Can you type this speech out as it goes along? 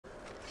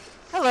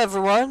Hello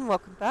everyone,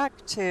 welcome back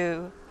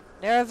to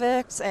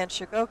Naravix and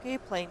Shigoki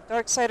playing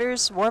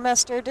Darksiders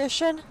Warmastered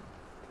Edition.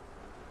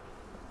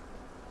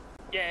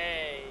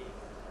 Yay!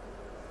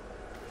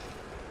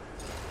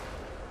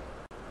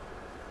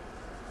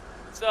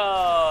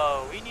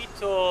 So, we need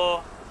to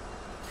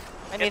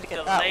I need to get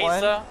the that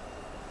laser. one.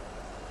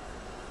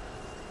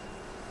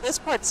 This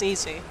part's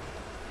easy.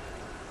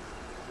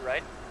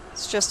 Right?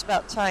 It's just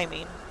about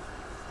timing.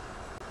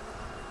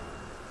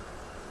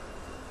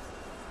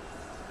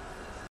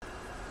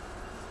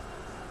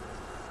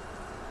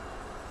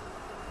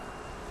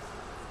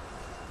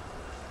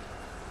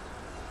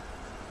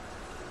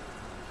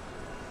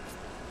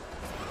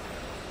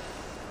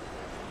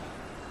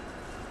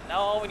 Now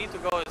all we need to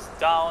go is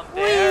down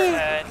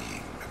there and...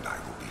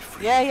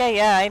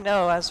 Yeah, I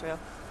know, Azrael.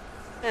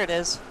 There it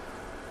is.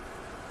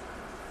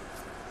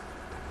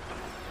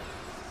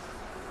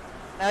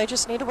 Now I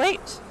just need to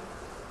wait.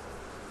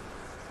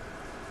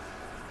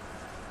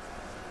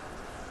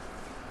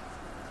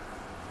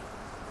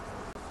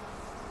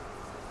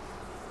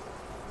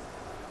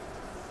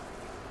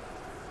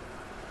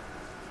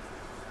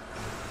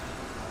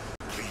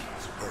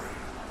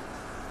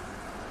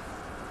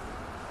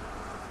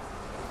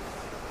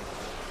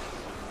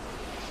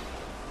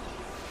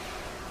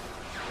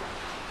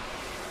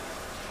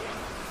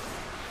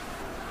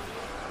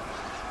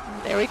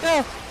 There we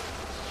go.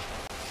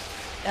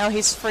 Now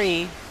he's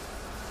free.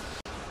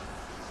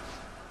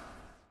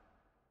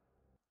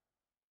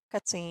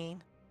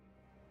 Cutscene.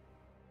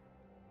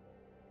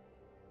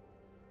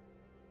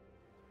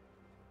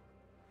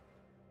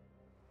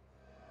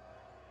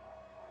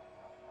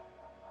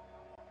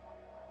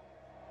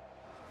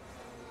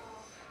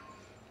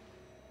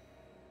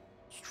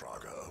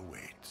 Straga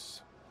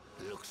awaits.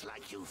 Looks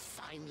like you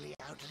finally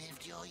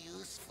outlived your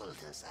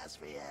usefulness,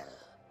 Azrael.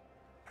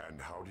 And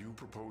how do you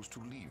propose to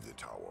leave the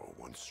tower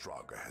once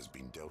Straga has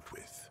been dealt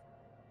with?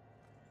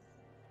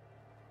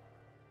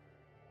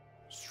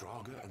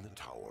 Straga and the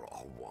tower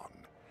are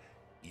one.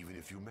 Even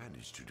if you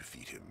manage to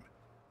defeat him,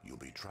 you'll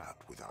be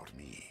trapped without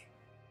me.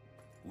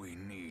 We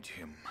need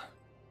him.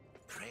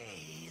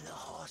 Pray the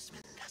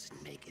horseman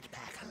doesn't make it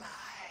back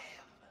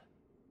alive.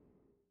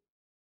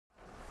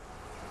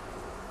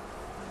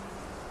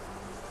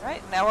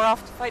 Right, now we're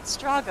off to fight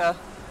Straga.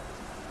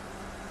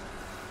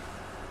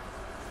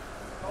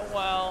 Oh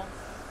well.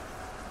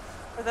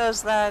 For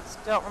those that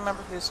don't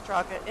remember who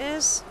Straga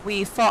is,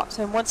 we fought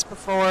him once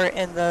before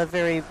in the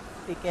very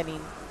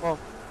beginning. Well,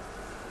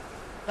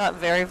 not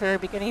very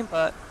beginning,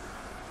 but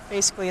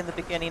basically in the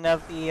beginning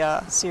of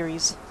the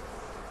series.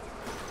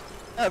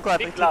 Oh, glad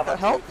we Big took lava that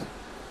help. dude.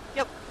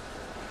 Yep.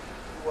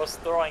 He was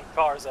throwing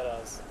cars at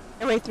us.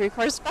 Anyway, 3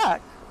 cars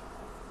back.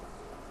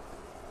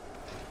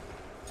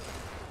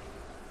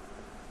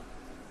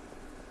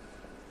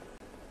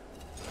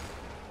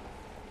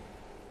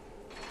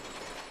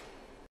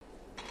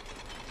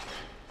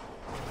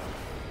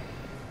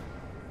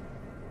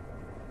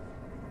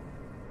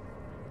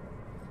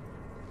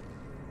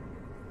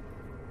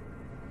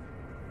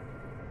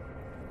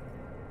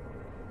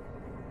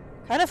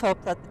 Kind of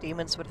hoped that the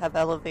demons would have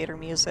elevator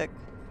music.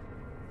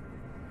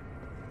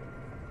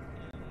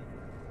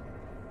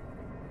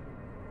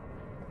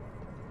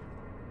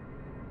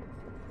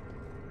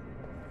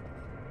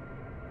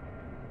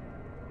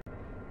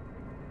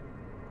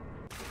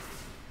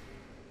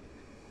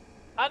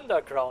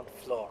 Underground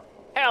floor.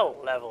 Hell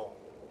level.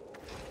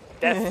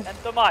 Death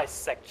and demise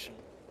section.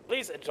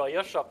 Please enjoy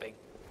your shopping.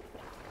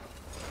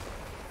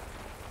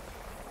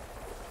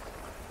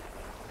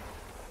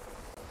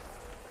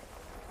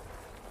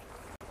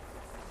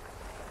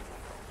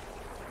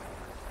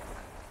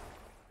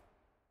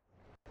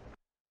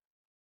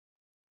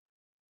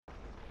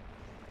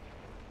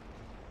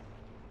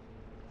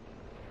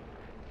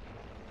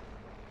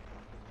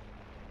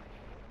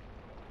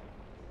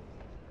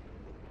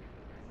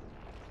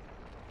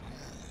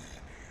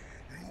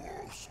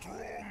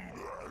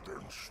 Stronger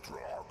than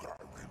Straga,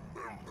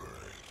 remember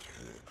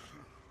it.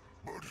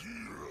 But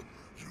here,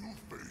 you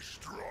face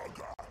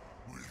Straga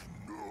with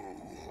no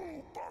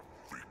hope of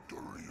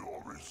victory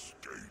or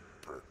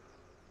escape.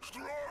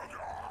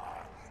 Straga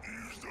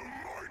is the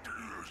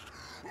mightiest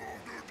of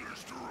the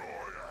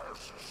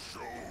Destroyer's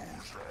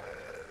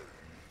chosen.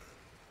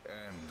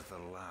 And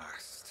the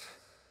last.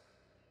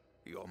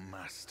 Your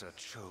master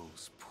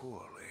chose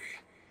poorly.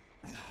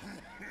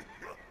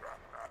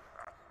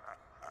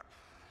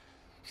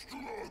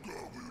 Straga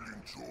will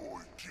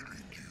enjoy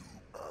killing you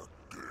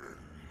again.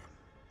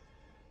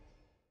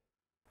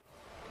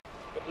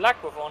 Good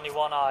luck with only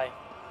one eye.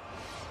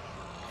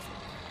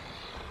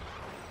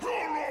 How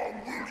long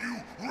will you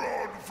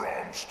run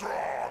from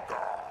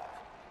Straga?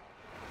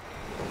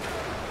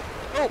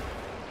 Oh!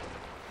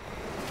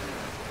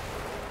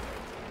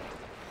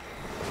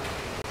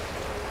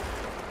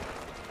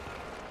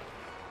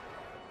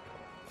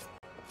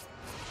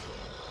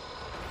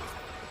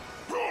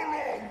 How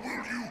long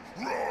will you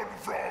run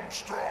from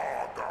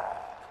Straga?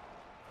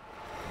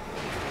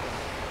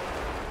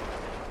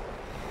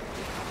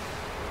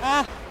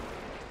 Ah!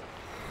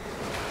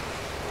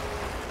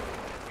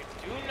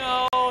 You do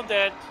know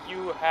that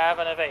you have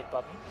an evade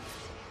button.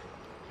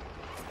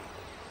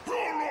 How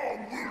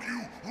long will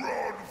you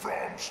run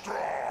from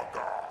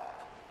Straga?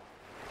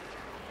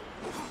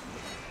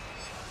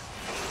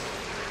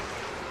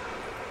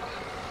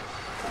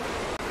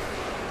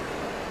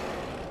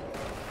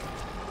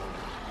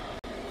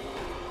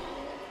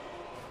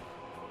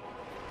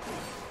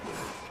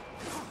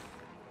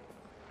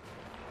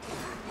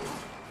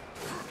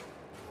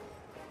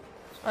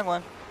 Wrong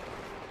one.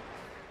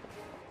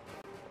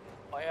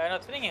 Why are you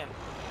not hitting him?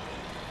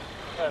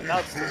 Well, now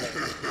it's too late.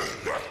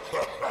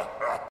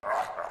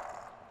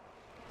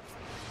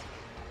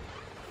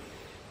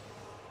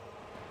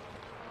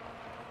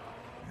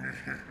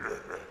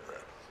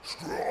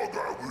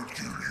 Straga will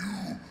kill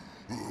you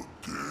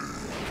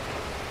again.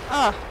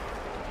 Ah.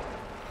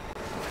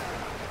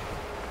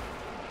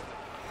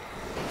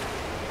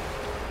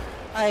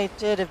 I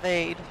did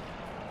evade.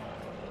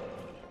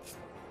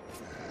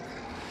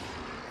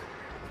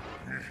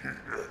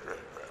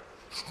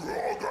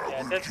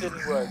 Yeah, that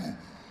didn't work.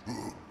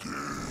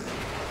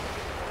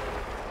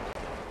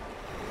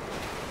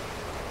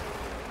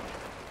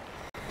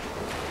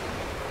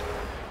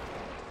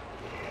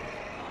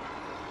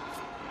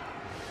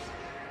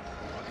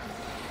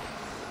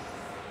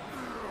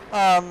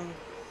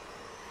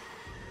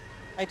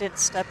 I did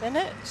step in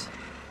it.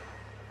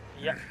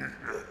 Yeah.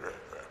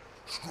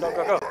 Go,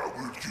 go, go. I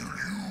will kill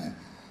you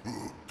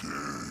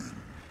again.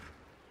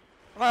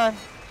 Come on.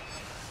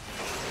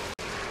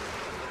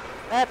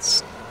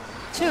 That's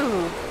 2.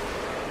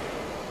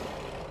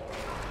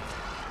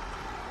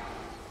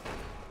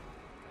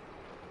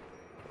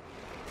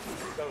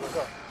 Go, go,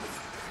 go.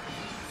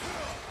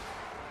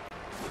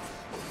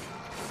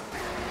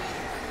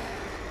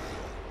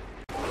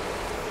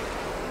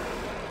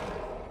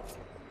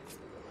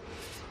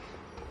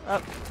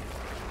 Up.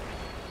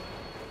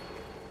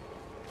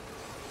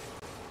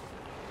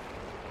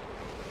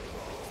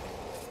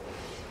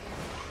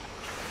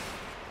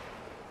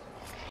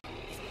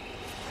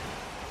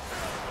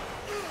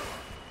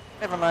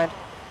 Never mind.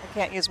 I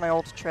can't use my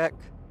old trick.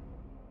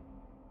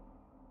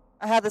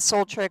 I had this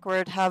old trick where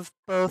it'd have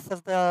both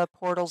of the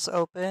portals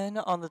open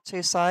on the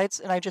 2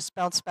 sides, and I just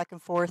bounce back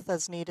and forth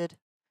as needed.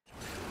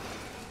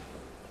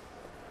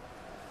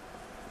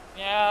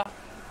 Yeah.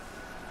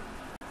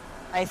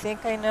 I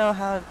think I know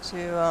how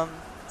to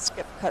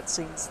skip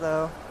cutscenes,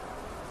 though.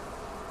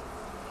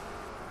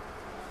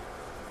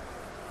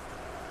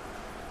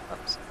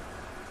 Oops.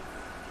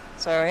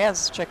 Sorry, I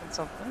was checking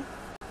something.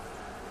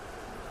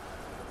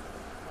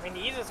 I mean,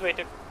 the easiest way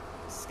to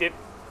skip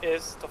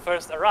is to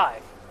first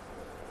arrive.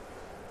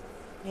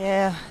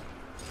 Yeah.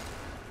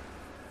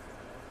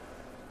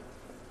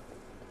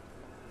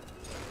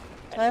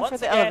 And Time once for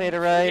the again, elevator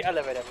do ride. The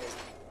elevator music.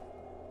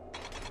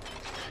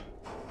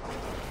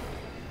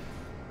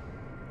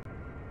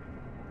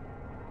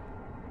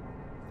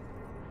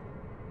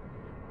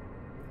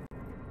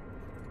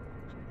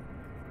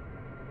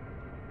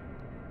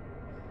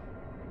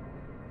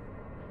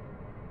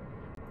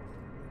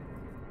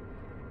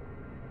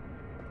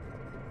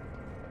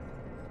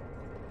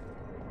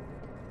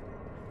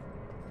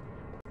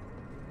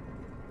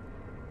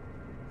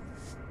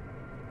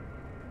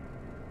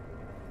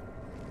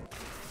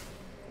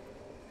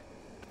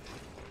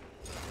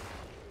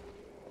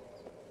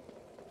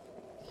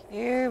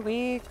 Here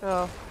we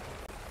go.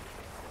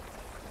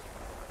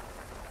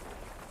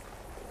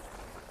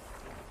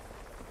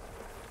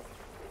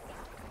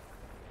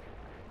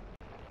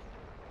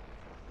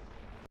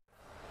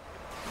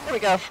 There we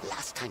go.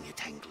 Last time you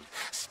tangled,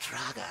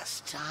 Straga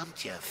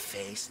stomped your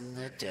face in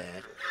the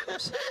dirt.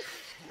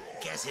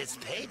 Guess it's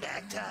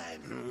payback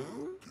time,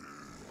 hmm?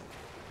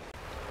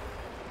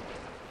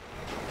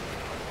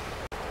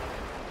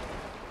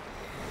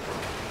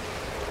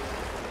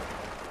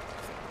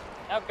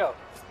 Now go.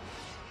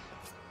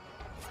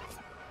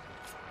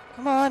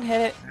 Come on, hit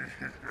it.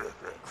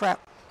 Crap.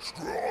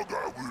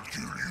 Straga will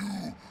kill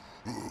you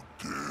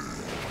again.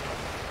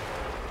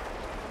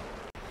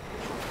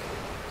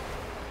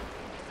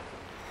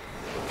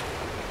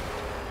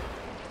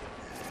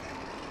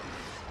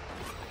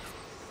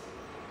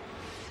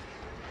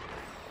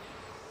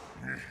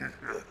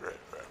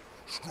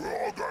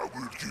 Straga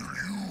will kill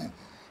you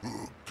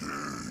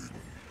again.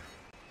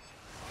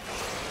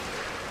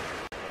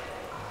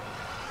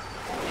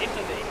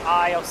 Into the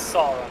Eye of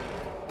Sauron.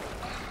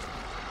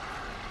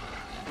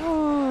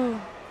 Ooh.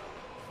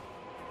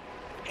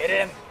 Hit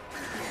him.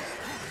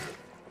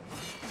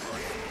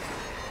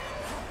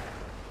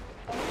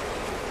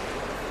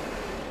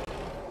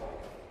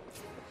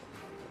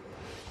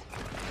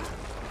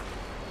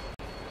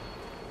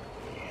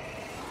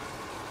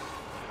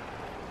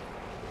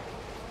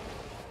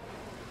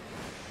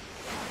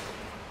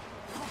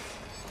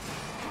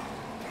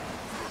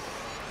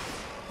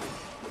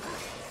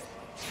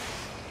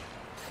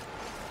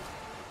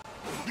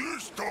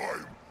 This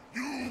time,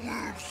 you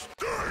will stay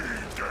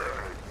dead.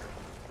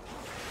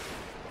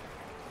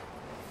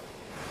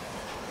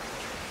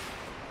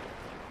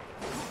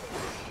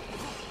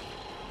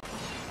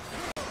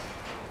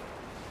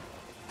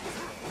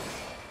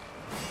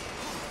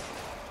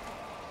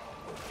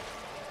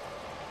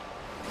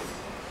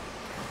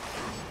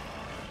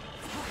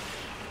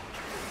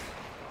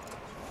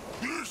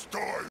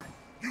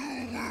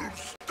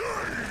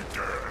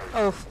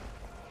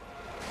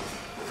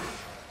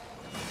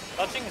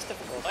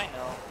 Well, I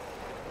know.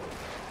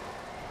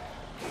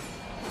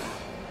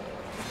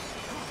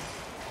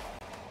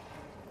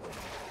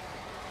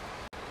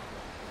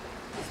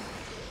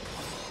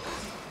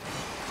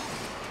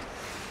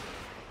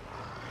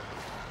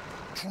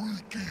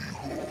 Tricky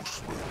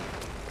horseman.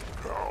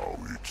 Now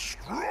it's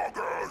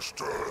Strogger's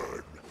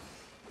turn.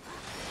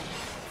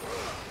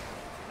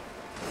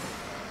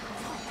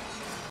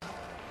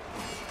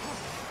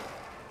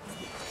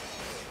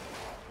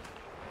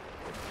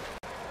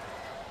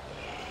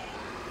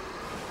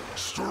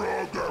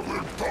 Strogger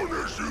will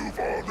punish you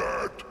for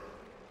that.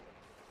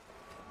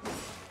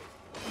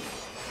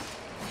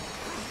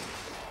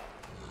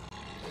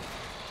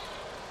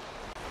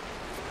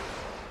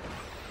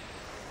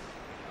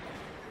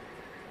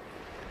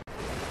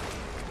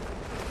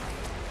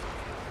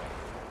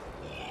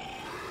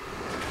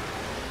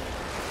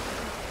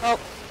 Oh,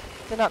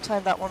 did not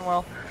time that one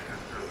well.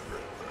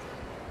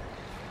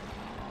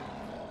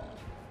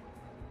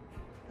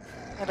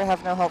 And I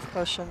have no health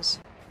potions.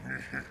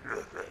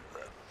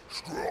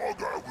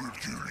 Strogger will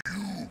kill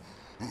you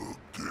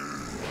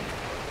again.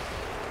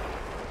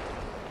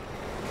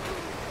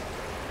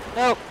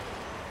 Nope.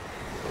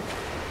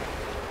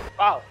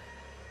 Wow.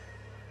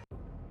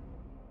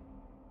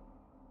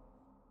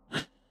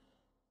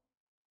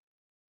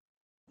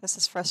 This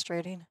is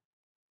frustrating.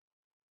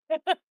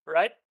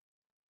 Right?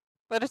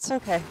 But it's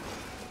okay.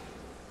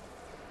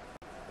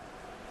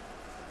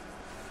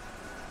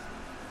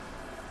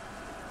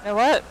 You know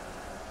what?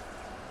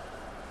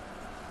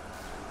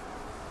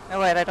 Oh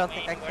wait, I don't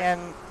think I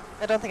can.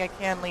 I don't think I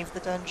can leave the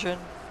dungeon.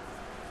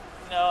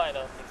 No, I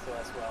don't think so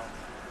as well.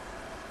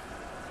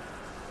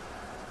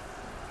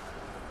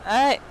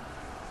 Alright.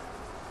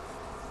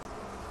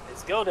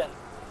 Let's go then.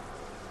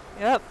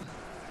 Yep.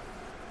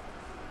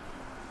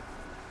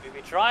 We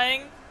be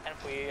trying, and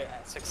we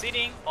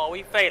succeeding, or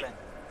we failing.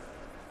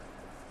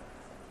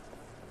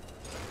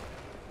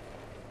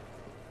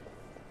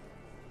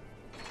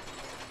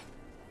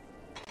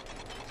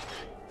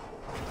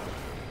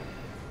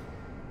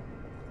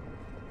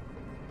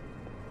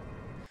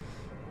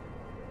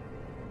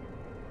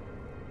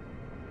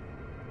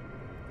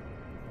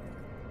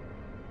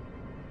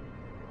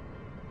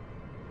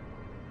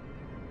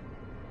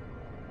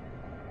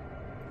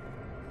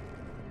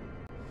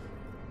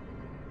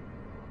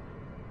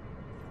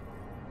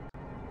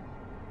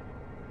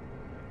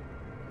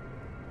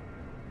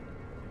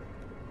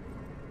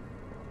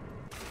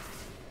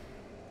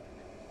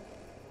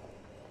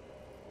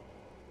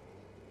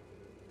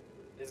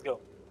 Let's go.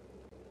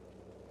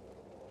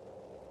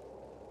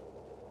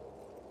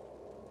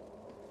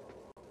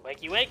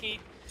 Wakey wakey.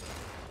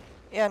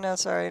 Yeah, no,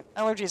 sorry.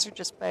 Allergies are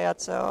just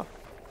bad, so.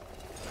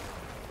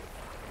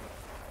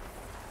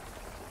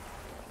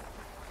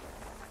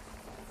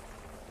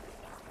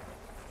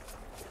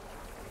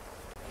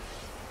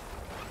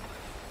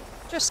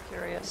 Just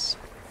curious.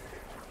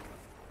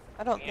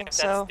 I don't think If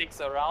so. that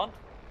sticks around.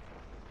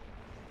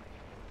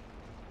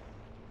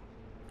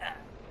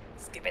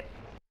 Skip it.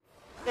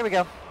 There we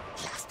go.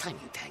 Last time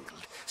you tangled,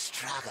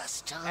 Strogger And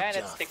stomped it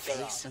your sticks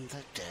face around. in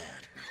the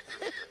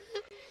dirt.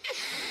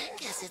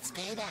 Guess it's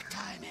payback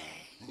time,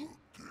 eh?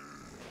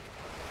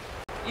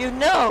 You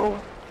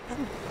know,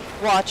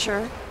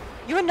 Watcher,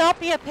 you would not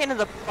be a pain in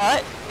the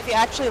butt if you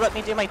actually let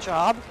me do my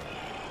job.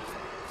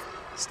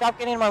 Stop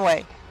getting in my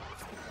way.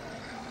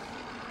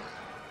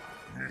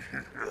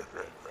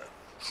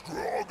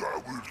 Strogger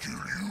will kill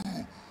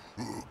you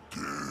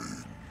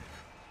again.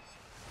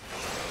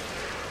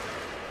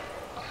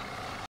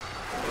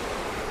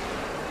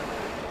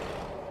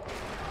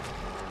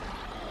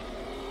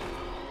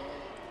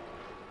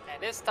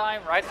 And this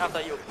time, right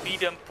after you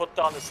beat him, put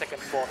down the second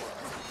portal.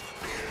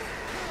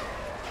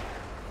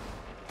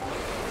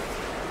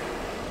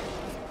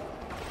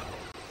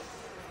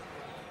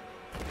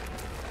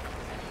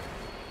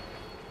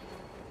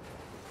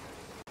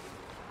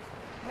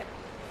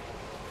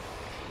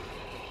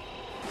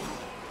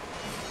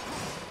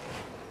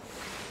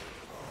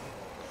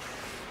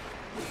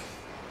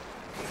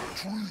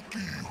 Tricky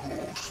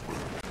horseman.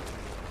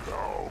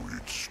 Now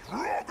it's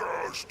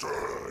Strogger's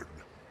turn.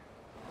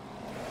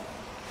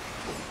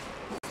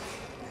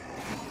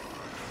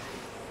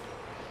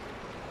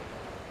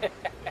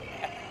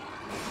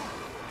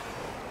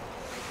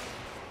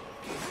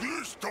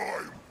 This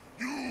time,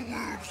 you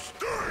will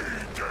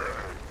stay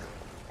dead.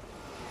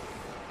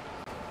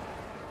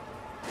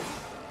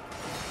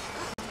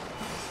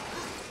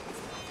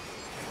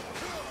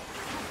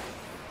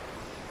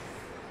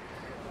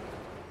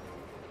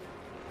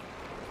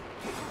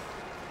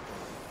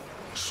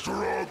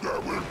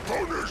 Strogger will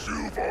punish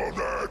you for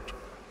that.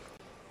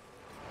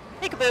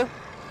 Peekaboo.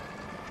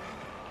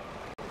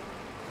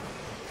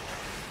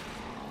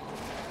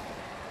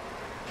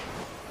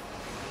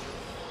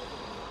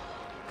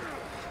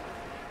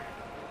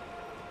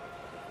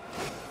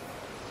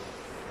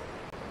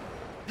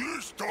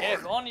 This time,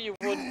 If only you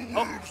would. you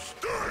Oh, will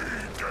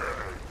stay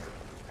dead.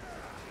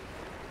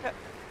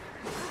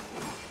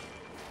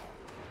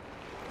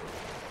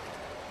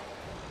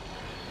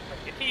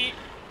 did he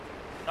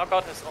knock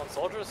out his own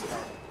soldiers? No.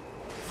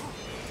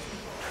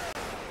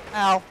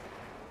 Ow.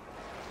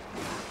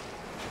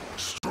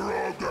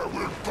 Straga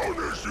will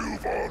punish you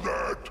for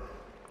that!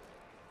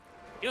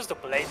 Use the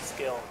blade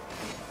skill.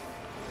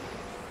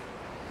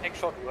 Make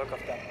short work of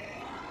them.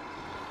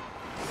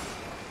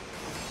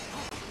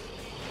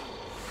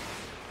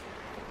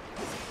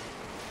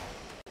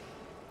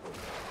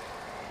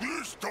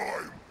 This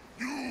time,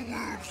 you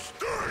will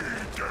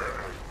stay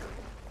dead!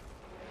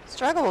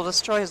 Struggle will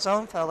destroy his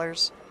own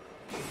fellers.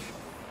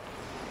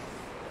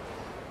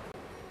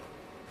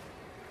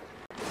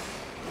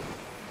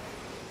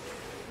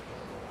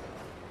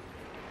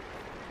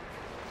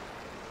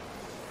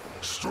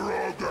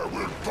 Straga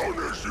will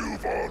punish you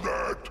for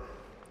that!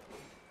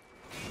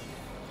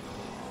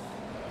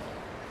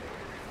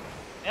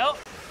 You know,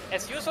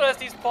 as useful as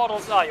these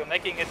portals are, you're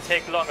making it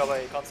take longer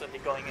by constantly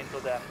going into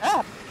them.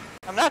 Ah,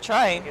 I'm not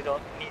trying. You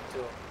don't need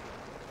to.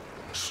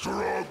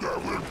 Straga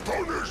will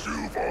punish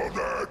you for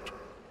that!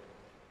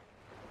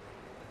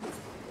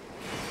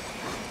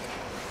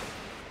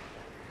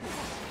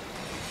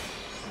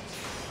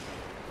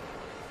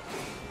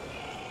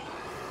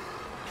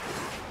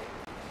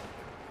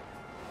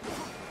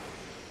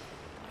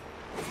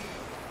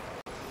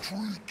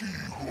 Tricky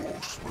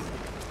horseman.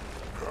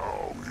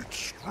 Now it's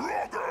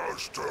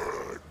Straga's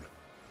turn.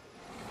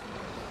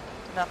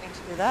 Did not mean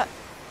to do that.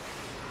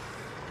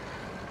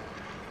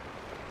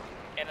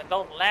 And then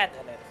don't land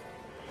in it.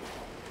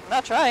 I'm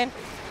not trying.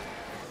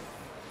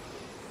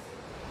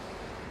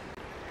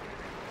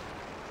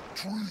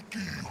 Tricky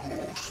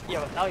horseman. Yeah,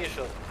 but now you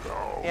should.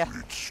 Now Yeah.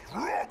 it's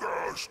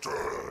Straga's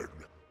turn.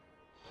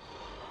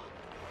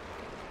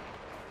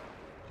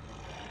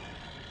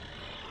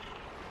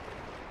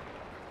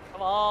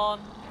 Come on.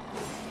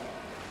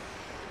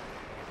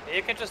 Yeah,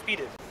 you can just beat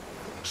it.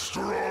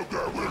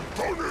 Straga will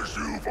punish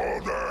you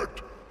for that.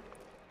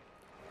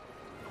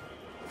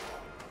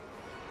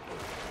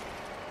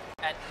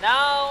 And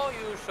now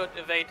you should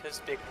evade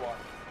his big one.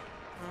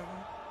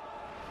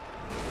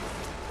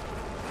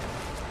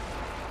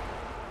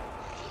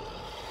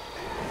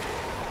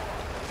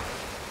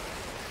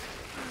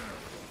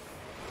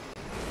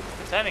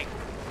 Good timing.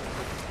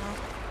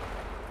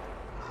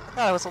 I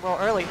thought I was a little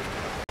early.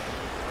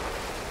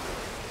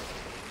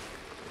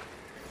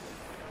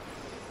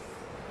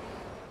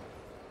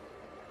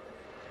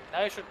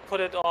 Now you should put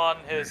it on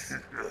his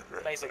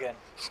mace again.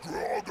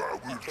 Straga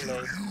will Too kill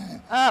late.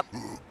 you. Up.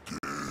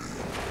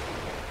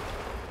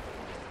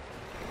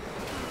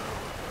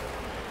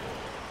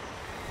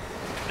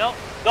 No,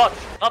 dodge,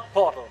 not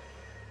portal.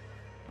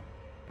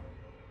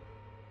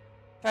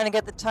 Trying to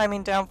get the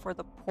timing down for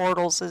the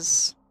portals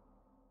is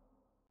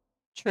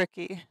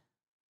tricky.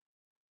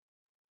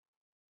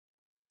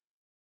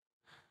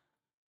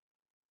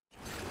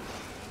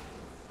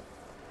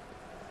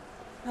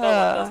 So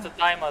what does the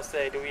timer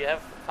say? Do we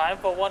have time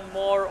for one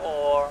more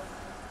or...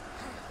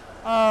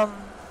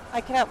 I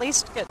can at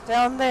least get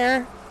down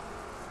there.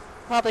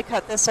 Probably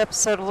cut this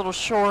episode a little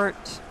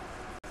short.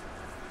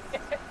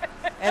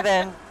 And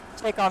then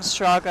take on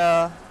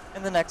Straga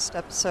in the next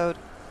episode.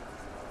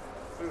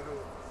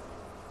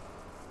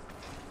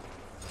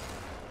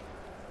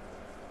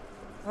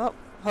 Well,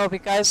 hope you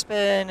guys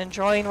been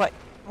enjoying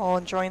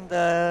enjoying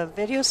the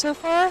video so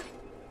far.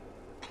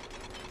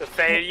 The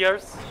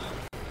failures?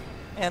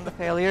 And the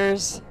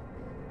failures.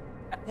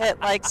 Hit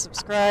like,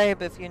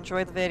 subscribe if you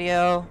enjoyed the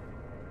video.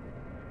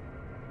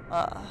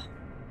 And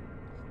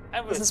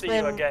we'll This has see you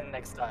been- again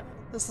next time.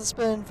 This has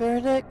been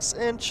Veronix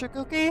and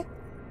Shikuki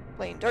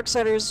playing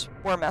Darksiders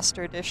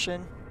Warmastered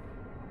Edition.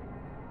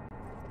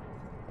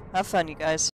 Have fun, you guys.